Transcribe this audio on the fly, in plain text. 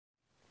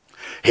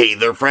Hey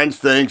there, friends.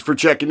 Thanks for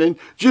checking in.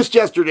 Just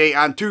yesterday,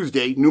 on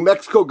Tuesday, New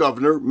Mexico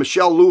Governor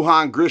Michelle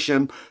Lujan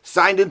Grisham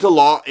signed into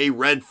law a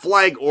red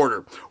flag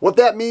order. What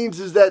that means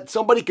is that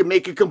somebody can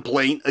make a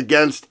complaint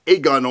against a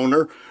gun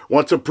owner.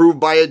 Once approved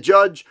by a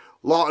judge,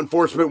 law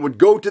enforcement would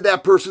go to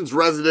that person's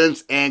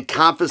residence and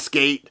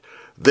confiscate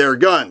their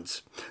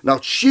guns. Now,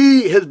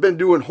 she has been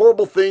doing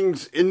horrible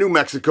things in New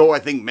Mexico. I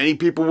think many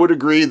people would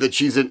agree that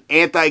she's an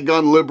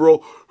anti-gun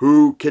liberal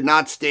who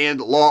cannot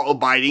stand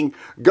law-abiding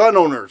gun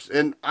owners.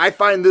 And I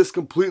find this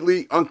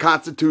completely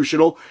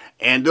unconstitutional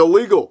and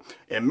illegal.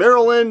 In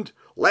Maryland,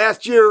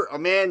 last year, a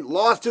man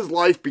lost his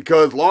life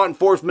because law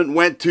enforcement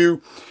went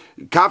to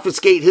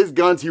confiscate his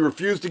guns. He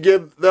refused to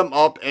give them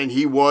up, and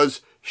he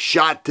was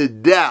shot to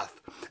death.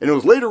 And it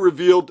was later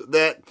revealed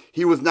that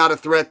he was not a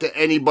threat to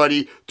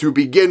anybody to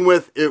begin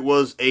with. It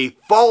was a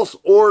false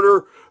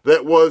order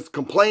that was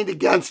complained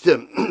against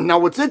him. Now,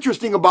 what's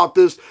interesting about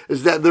this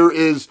is that there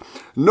is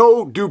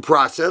no due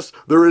process.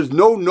 There is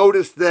no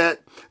notice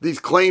that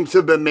these claims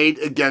have been made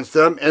against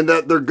them and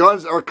that their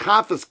guns are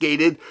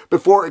confiscated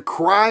before a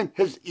crime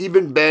has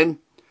even been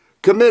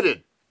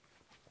committed.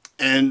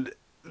 And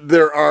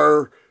there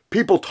are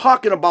people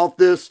talking about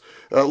this,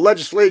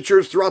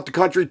 legislatures throughout the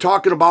country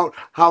talking about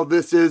how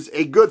this is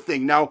a good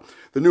thing. Now,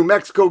 the New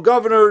Mexico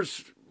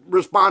governor's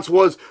response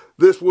was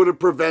this would have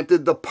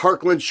prevented the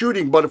Parkland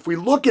shooting. But if we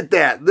look at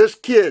that, this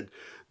kid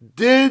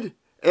did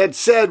and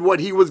said what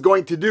he was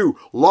going to do.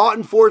 Law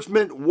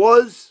enforcement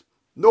was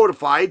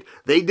notified.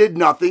 They did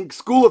nothing.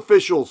 School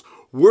officials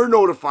were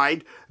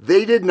notified.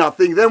 They did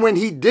nothing. Then when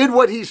he did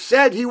what he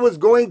said he was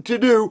going to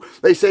do,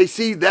 they say,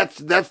 see, that's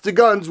the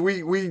guns.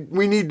 We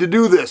need to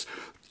do this.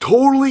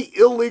 Totally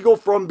illegal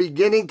from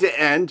beginning to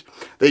end.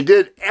 They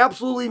did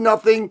absolutely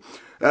nothing.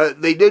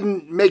 They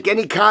didn't make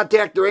any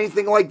contact or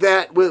anything like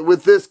that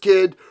with this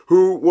kid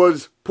who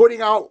was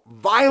putting out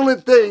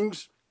violent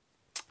things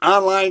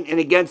online and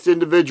against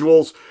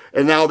individuals,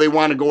 and now they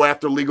want to go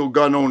after legal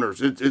gun owners.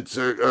 It's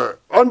an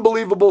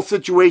unbelievable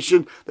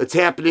situation that's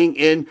happening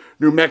in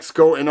New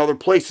Mexico and other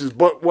places.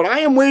 But what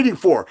I am waiting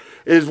for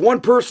is one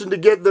person to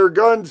get their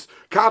guns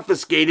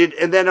confiscated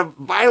and then a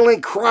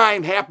violent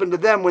crime happen to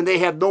them when they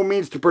have no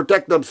means to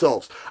protect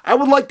themselves. I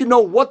would like to know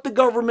what the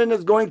government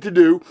is going to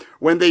do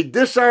when they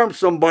disarm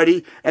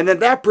somebody and then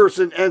that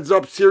person ends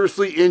up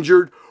seriously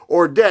injured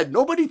or dead.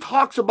 Nobody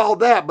talks about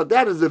that, but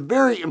that is a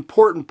very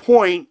important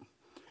point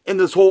in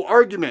this whole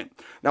argument.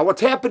 Now, what's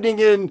happening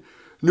in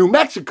New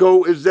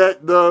Mexico is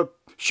that the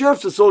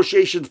Sheriff's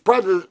Association's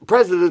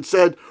president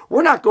said,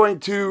 we're not going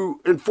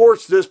to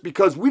enforce this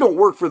because we don't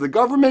work for the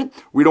government,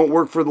 we don't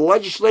work for the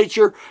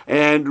legislature,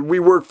 and we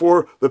work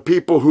for the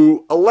people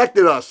who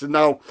elected us. And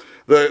now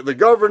the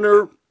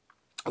governor,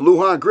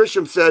 Lujan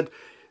Grisham, said,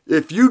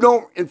 if you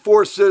don't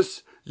enforce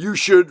this, you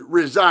should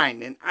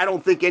resign. And I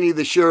don't think any of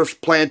the sheriffs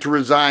plan to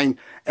resign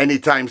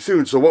anytime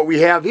soon. So what we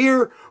have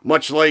here,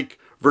 much like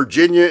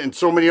Virginia and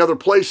so many other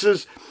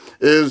places,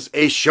 is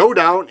a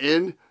showdown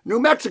in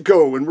New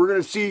Mexico. And we're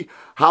going to see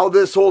how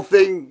this whole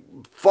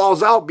thing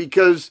falls out,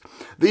 because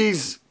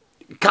these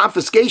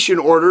confiscation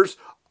orders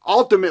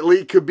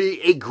ultimately could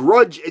be a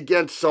grudge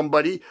against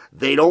somebody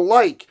they don't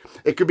like.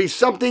 It could be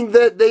something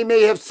that they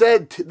may have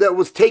said that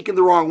was taken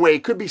the wrong way.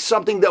 It could be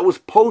something that was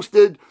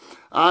posted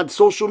on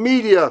social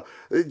media,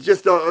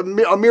 just a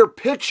mere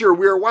picture.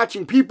 We are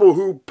watching people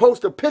who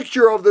post a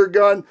picture of their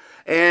gun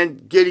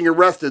and getting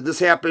arrested. This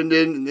happened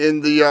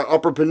in the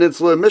Upper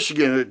Peninsula of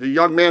Michigan. The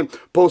young man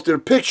posted a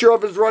picture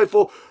of his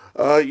rifle.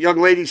 A young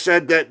lady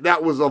said that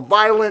that was a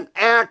violent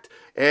act,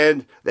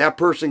 and that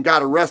person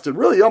got arrested.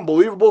 Really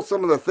unbelievable,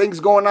 some of the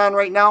things going on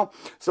right now,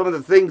 some of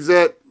the things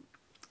that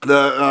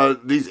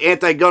these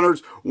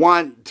anti-gunners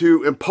want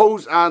to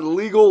impose on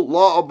legal,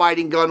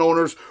 law-abiding gun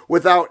owners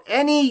without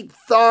any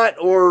thought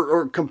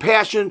or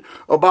compassion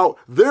about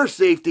their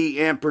safety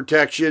and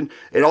protection.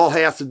 It all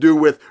has to do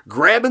with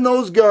grabbing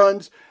those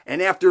guns,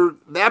 and after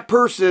that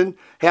person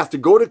has to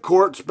go to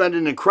court, spend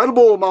an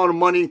incredible amount of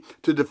money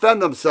to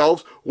defend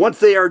themselves, once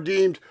they are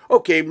deemed,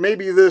 okay,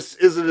 maybe this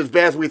isn't as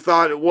bad as we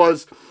thought it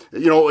was,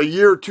 you know, a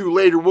year or two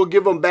later, we'll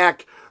give them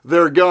back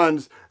their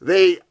guns,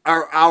 they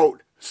are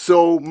out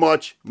so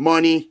much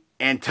money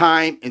and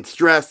time and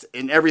stress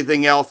and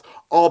everything else,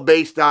 all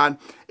based on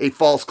a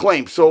false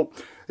claim. So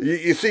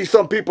you see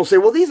some people say,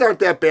 well, these aren't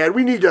that bad.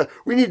 We need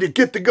to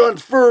get the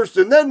guns first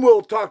and then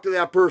we'll talk to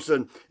that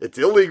person. It's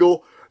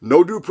illegal,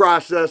 no due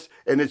process,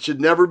 and it should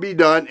never be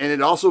done. And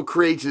it also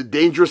creates a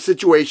dangerous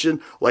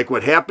situation like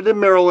what happened in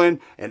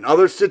Maryland and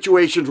other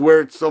situations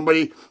where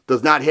somebody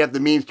does not have the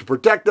means to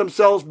protect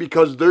themselves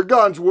because their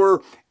guns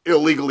were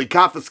illegally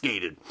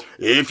confiscated.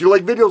 If you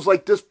like videos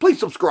like this, please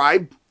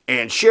subscribe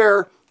and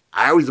share.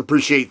 I always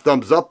appreciate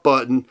thumbs up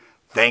button.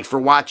 Thanks for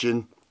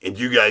watching, and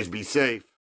you guys be safe.